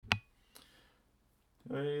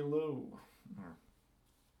Hello.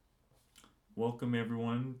 Welcome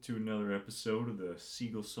everyone to another episode of the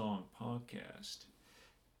Seagull Song Podcast.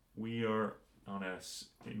 We are on an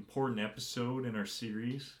important episode in our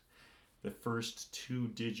series, the first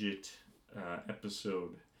two-digit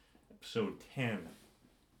episode 10.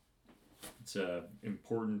 It's a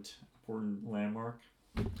important landmark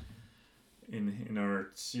in our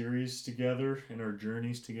series together, in our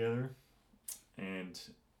journeys together, and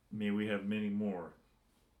may we have many more.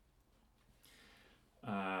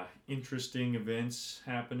 Interesting events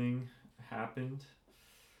happened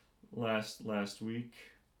last week.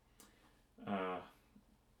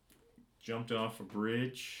 Jumped off a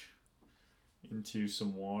bridge into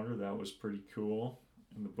some water. That was pretty cool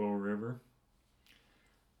in the Bow River.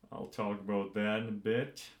 I'll talk about that in a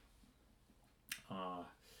bit.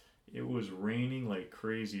 It was raining like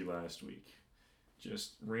crazy last week.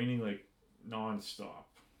 Just raining like non-stop.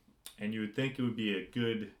 And you would think it would be a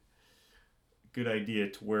good idea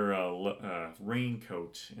to wear a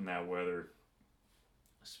raincoat in that weather,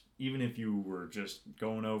 even if you were just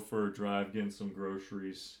going out for a drive getting some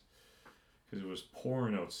groceries, because it was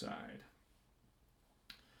pouring outside.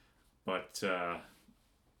 But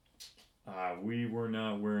we were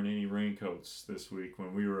not wearing any raincoats this week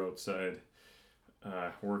when we were outside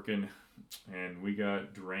working, and we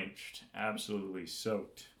got drenched, absolutely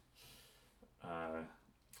soaked.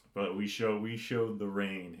 But we showed the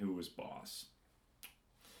rain who was boss.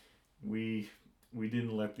 We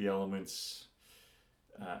didn't let the elements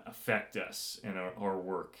affect us and our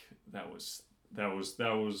work. That was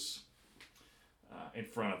in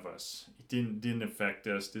front of us. It didn't affect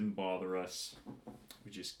us. Didn't bother us. We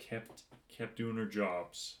just kept doing our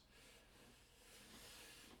jobs.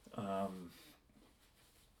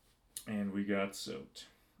 And we got soaked.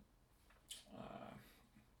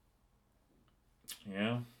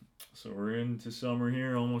 Yeah. So we're into summer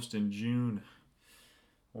here, almost in June.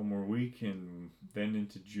 One more week and then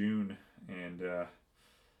into June, and got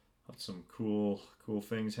some cool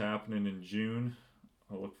things happening in June.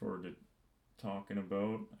 I look forward to talking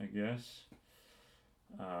about, I guess.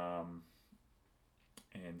 And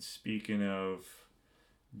speaking of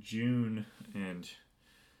June, and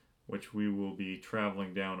which we will be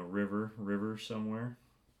traveling down a river somewhere.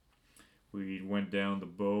 We went down the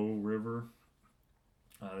Bow River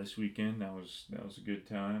this weekend. That was a good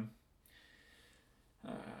time.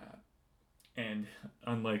 And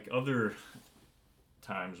unlike other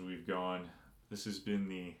times we've gone, this has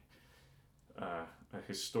been a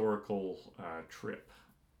historical trip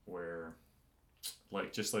where,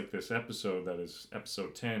 just like this episode, that is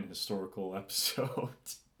episode 10, historical episode.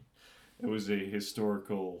 It was a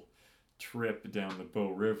historical trip down the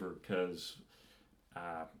Bow River because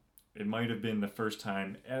it might have been the first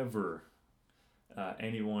time ever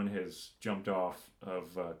anyone has jumped off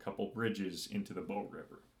of a couple bridges into the Bow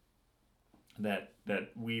River that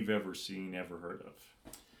we've ever seen, ever heard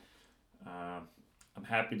of. I'm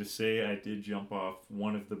happy to say I did jump off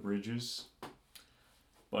one of the bridges,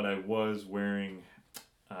 but I was wearing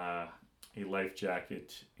a life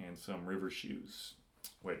jacket and some river shoes,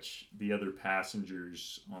 which the other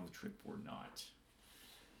passengers on the trip were not.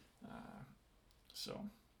 So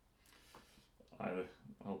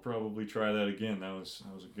I'll probably try that again. That was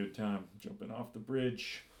a good time jumping off the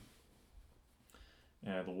bridge.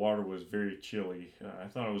 The water was very chilly. I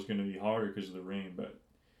thought it was going to be harder because of the rain, but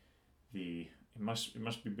it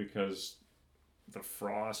must be because the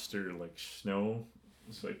frost or like snow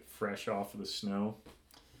was like fresh off of the snow.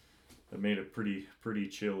 That made it pretty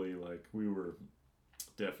chilly. Like we were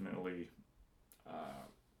definitely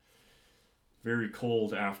very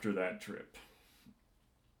cold after that trip.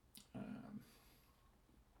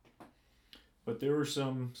 But there were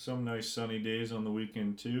some nice sunny days on the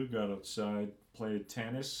weekend too. Got outside, played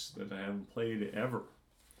tennis that I haven't played ever.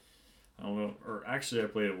 I don't know, or actually I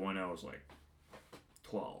played it when I was like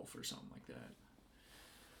 12 or something like that.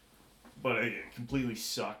 But I completely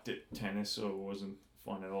sucked at tennis, so it wasn't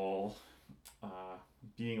fun at all.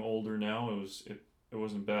 Being older now, it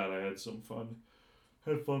wasn't bad. I had some fun.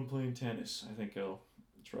 Had fun playing tennis. I think I'll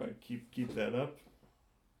try to keep that up.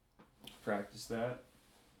 Practice that.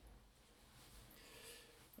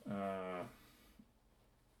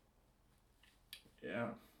 Yeah,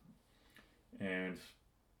 and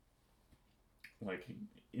like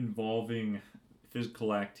involving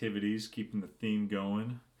physical activities, keeping the theme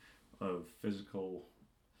going of physical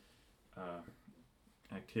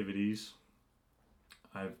activities.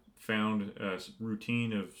 I've found a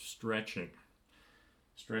routine of stretching.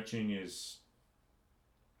 Stretching is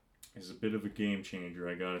a bit of a game changer,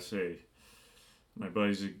 I gotta say. My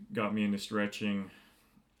buddies got me into stretching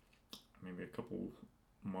maybe a couple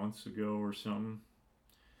months ago or something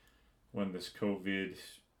when this COVID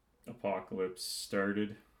apocalypse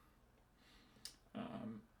started.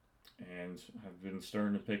 And I've been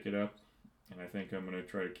starting to pick it up, and I think I'm going to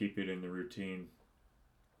try to keep it in the routine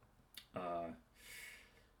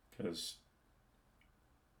because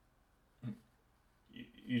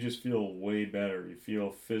you just feel way better. You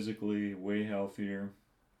feel physically way healthier,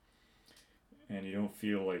 and you don't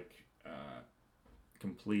feel like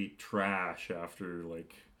complete trash after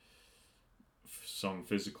like some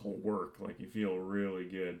physical work. Like you feel really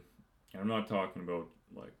good. And I'm not talking about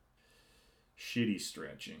like shitty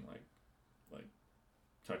stretching, like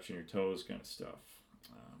touching your toes kind of stuff.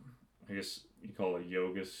 I guess you call it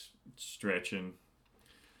yoga stretching,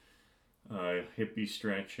 hippie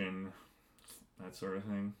stretching, that sort of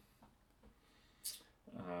thing.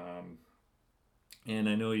 And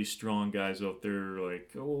I know you strong guys out there are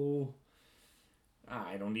like, oh,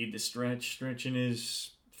 I don't need to stretch. Stretching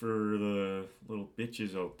is for the little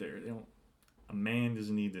bitches out there. They don't. A man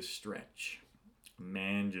doesn't need to stretch. A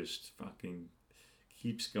man just fucking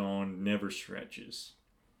keeps going, never stretches.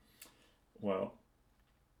 Well,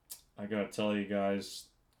 I gotta tell you guys,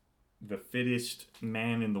 the fittest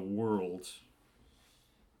man in the world,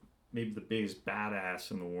 maybe the biggest badass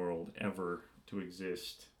in the world ever to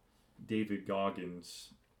exist, David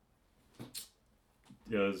Goggins,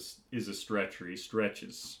 is a stretcher. He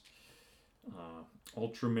stretches.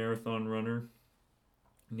 Ultra marathon runner,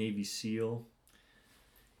 Navy SEAL.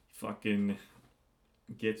 Fucking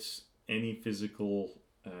gets any physical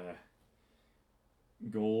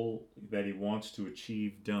goal that he wants to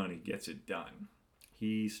achieve done. He gets it done.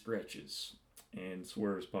 He stretches and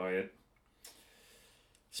swears by it.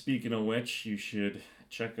 Speaking of which, you should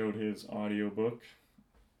check out his audiobook.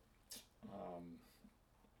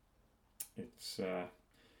 It's a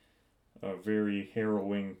very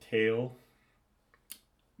harrowing tale,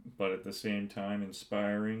 but at the same time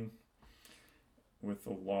inspiring, with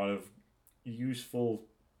a lot of useful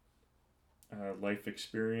life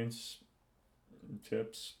experience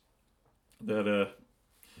tips that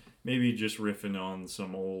maybe just riffing on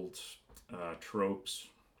some old tropes,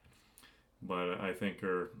 but I think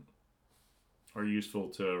are useful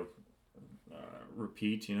to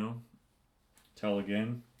repeat, tell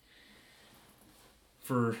again.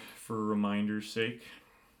 For reminder's sake,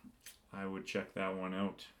 I would check that one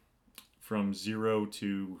out. From Zero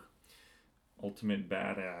to Ultimate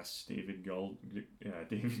Badass, David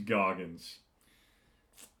Goggins.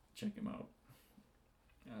 Check him out.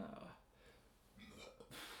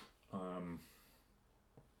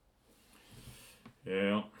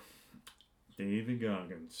 Yeah, David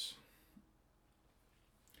Goggins.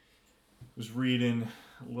 Was reading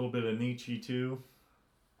a little bit of Nietzsche too.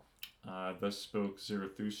 Thus Spoke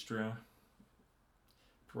Zarathustra.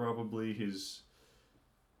 Probably his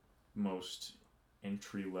most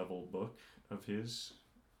entry-level book of his.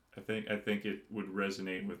 I think it would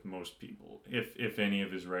resonate with most people. If any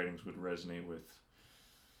of his writings would resonate with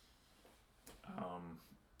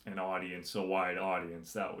an audience, a wide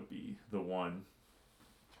audience, that would be the one.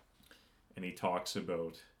 And he talks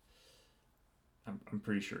about, I'm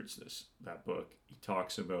pretty sure it's that book. He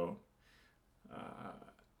talks about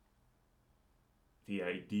the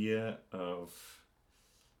idea of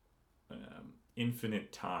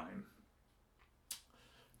infinite time.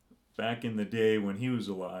 Back in the day when he was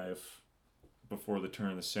alive, before the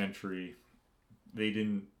turn of the century, they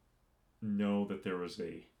didn't know that there was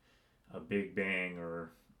a Big Bang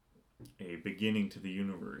or a beginning to the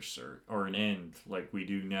universe or an end like we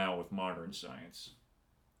do now with modern science.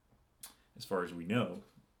 As far as we know,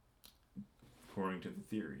 according to the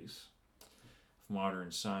theories of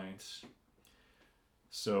modern science.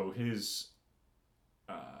 So his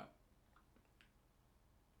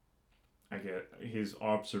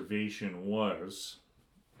observation was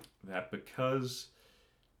that because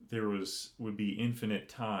there would be infinite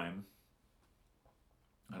time.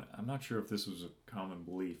 I'm not sure if this was a common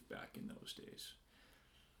belief back in those days,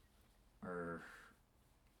 or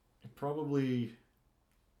it probably,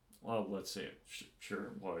 well, let's say it sure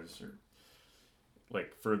it was, or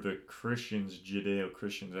like for the Christians,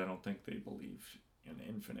 Judeo-Christians, I don't think they believe in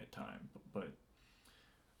infinite time, but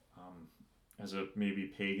as maybe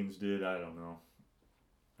pagans did, I don't know,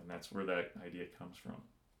 and that's where that idea comes from.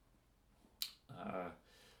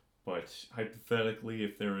 But hypothetically,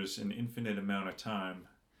 if there was an infinite amount of time,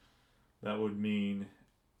 that would mean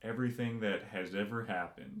everything that has ever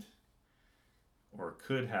happened or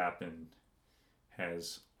could happen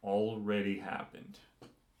has already happened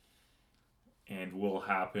and will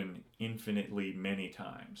happen infinitely many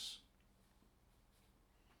times.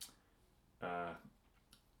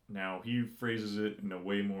 Now, he phrases it in a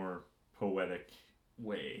way more poetic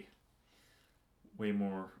way, way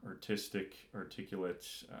more artistic, articulate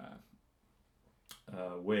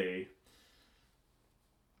way.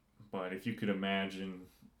 But if you could imagine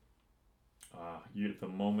the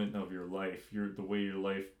moment of your life, the way your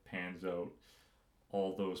life pans out,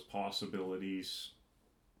 all those possibilities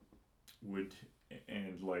would,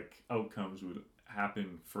 and like outcomes would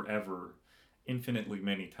happen forever, infinitely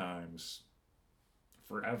many times,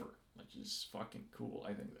 forever, which is fucking cool.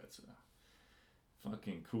 I think that's a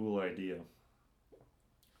fucking cool idea.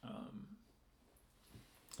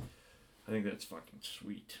 I think that's fucking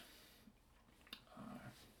sweet.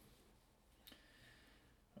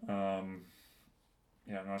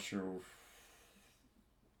 Yeah, I'm not sure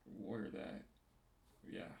where that.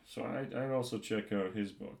 Yeah, so I'd also check out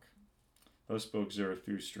his book. Thus Spoke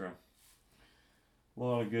Zarathustra. A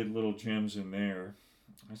lot of good little gems in there,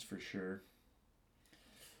 that's for sure.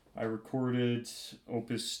 I recorded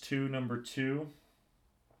Opus 2, number 2,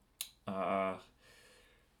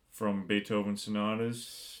 from Beethoven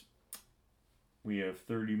Sonatas. We have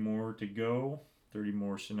 30 more to go, 30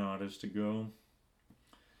 more sonatas to go.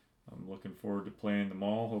 I'm looking forward to playing them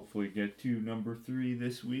all. Hopefully get to number 3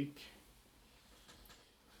 this week.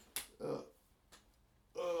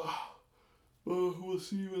 We'll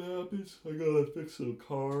see what happens. I gotta fix the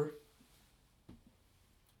car.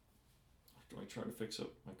 I try to fix up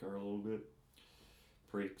my car a little bit.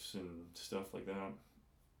 Brakes and stuff like that.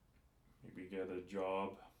 Maybe get a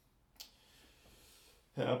job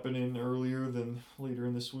happening earlier than later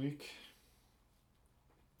in this week.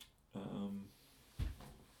 We'll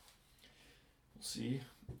see.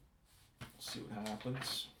 We'll see what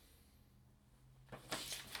happens.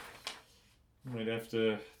 Might have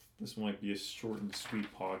to. This might be a short and sweet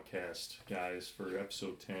podcast, guys, for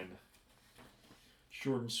episode 10.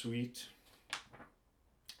 Short and sweet.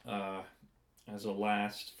 As a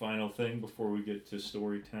last final thing before we get to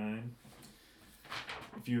story time,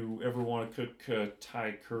 if you ever want to cook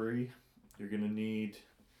Thai curry, you're going to need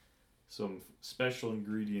some special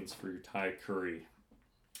ingredients for your Thai curry.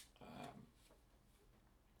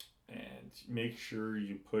 And make sure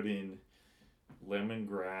you put in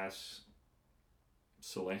lemongrass,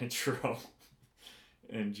 cilantro,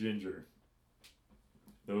 and ginger.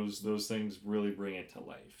 Those things really bring it to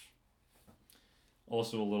life.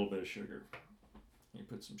 Also a little bit of sugar. You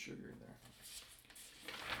put some sugar in there.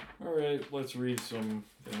 Alright, let's read some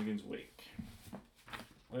Finnegan's Wake.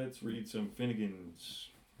 Let's read some Finnegan's.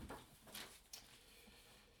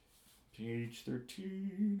 Page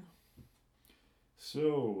 13.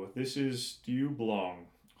 So, this is Do You Belong?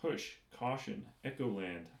 Hush, caution,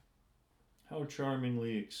 Echoland. How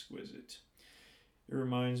charmingly exquisite. It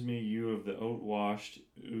reminds me you of the outwashed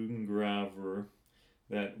Ungraver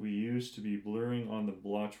that we used to be blurring on the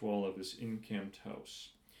blotch wall of his inkempt house.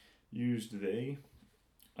 Used they?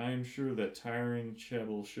 I am sure that tiring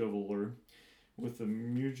chattel shoveler with the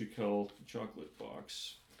musical chocolate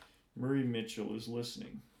box, Murray Mitchell, is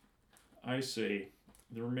listening. I say,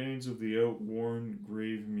 the remains of the outworn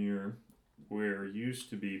grave mirror where used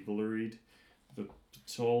to be blurred the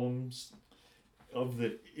psalms of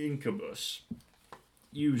the incubus.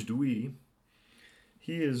 Used we.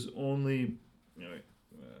 He is only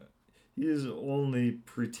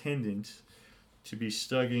pretendant to be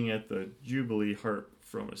stugging at the jubilee harp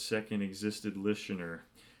from a second existed listener,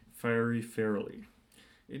 fiery fairly.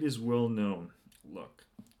 It is well known. Look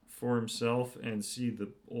for himself and see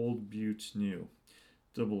the old buttes new.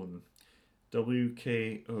 Dublin,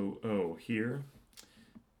 WKOO here,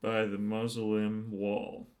 by the mausoleum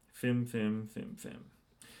wall. Fim, fim, fim, fim.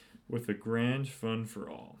 With a grand fun for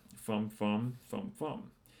all. Fum, fum, fum,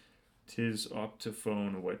 fum. 'Tis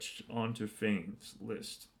optophone which onto fane's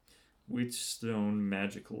list. Wheatstone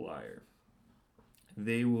magical lyre.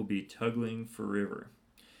 They will be tuggling forever.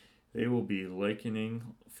 They will be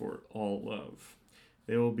likening for all love.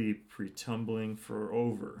 They will be pretumbling for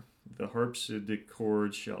over. The harpsidic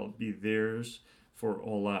chord shall be theirs for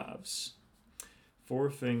olives. 4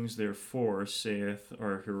 things therefore, saith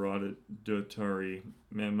our Herodotary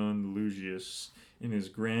Memnon Lugius in his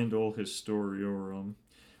grand old Historiorum,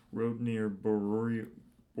 wrote near Boriorum,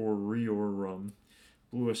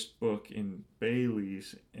 bluest book in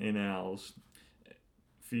Bailey's Annals,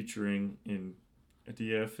 featuring in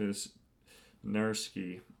Diephes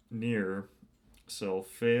Narsky, near shall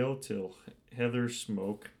fail till heather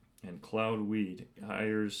smoke and cloud weed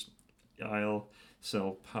hires Isle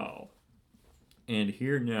shall pow. And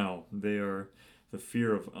here now they are the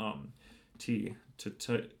fear of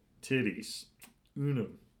titties,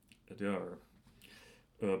 unum, adar,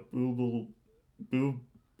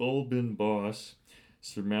 bulbin boss,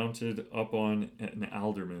 surmounted up on an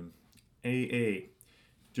alderman. A.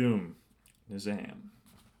 Doom, Nizam.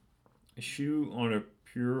 A shoe on a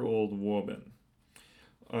pure old woman.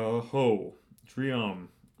 Ho, Trium,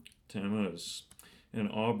 Tammuz. An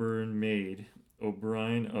auburn maid,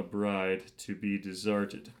 O'Brien a bride to be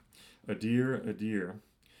deserted. A dear,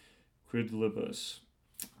 quidlibus.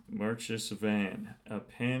 Marchus van, a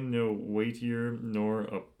pen no weightier nor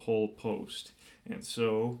a pole post, and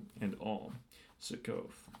so and all.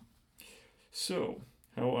 Sakoth. So,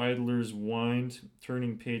 how idlers wind,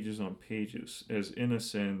 turning pages on pages, as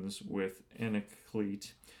innocents with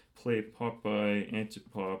Anaclete play Popeye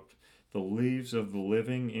Antipop, the leaves of the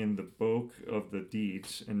living in the book of the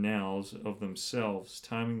deeds, annals of themselves,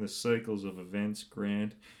 timing the cycles of events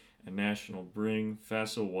grand and national, bring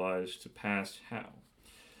facile wise to pass how.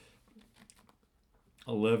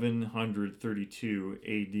 1132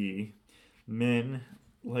 A.D. Men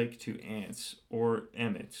like to ants or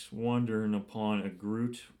emmets wandering upon a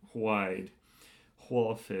groot wide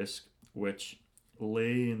whalfisk which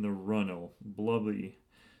lay in the runnel blubby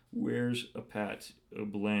wears a pat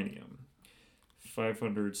oblanium.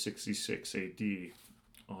 566 A.D.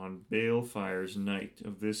 On Balefire's night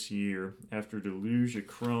of this year, after deluge a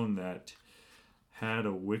crone that had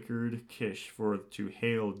a wickered kish for to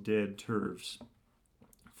hail dead turves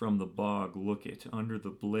from the bog look it under the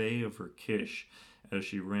blay of her kish as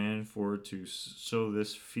she ran for to sow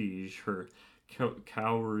this fiege her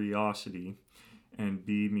curiosity and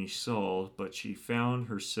be me Saul, but she found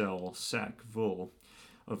her cell sack full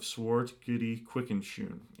of swart goody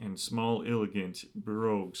quickenshoon and small elegant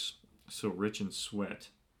brogues so rich in sweat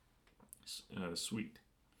sweet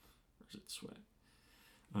or is it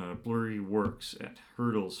sweat blurry works at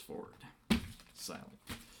Hurdlesford silent.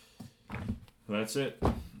 That's it.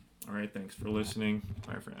 All right, thanks for listening.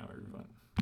 Bye for now, everyone.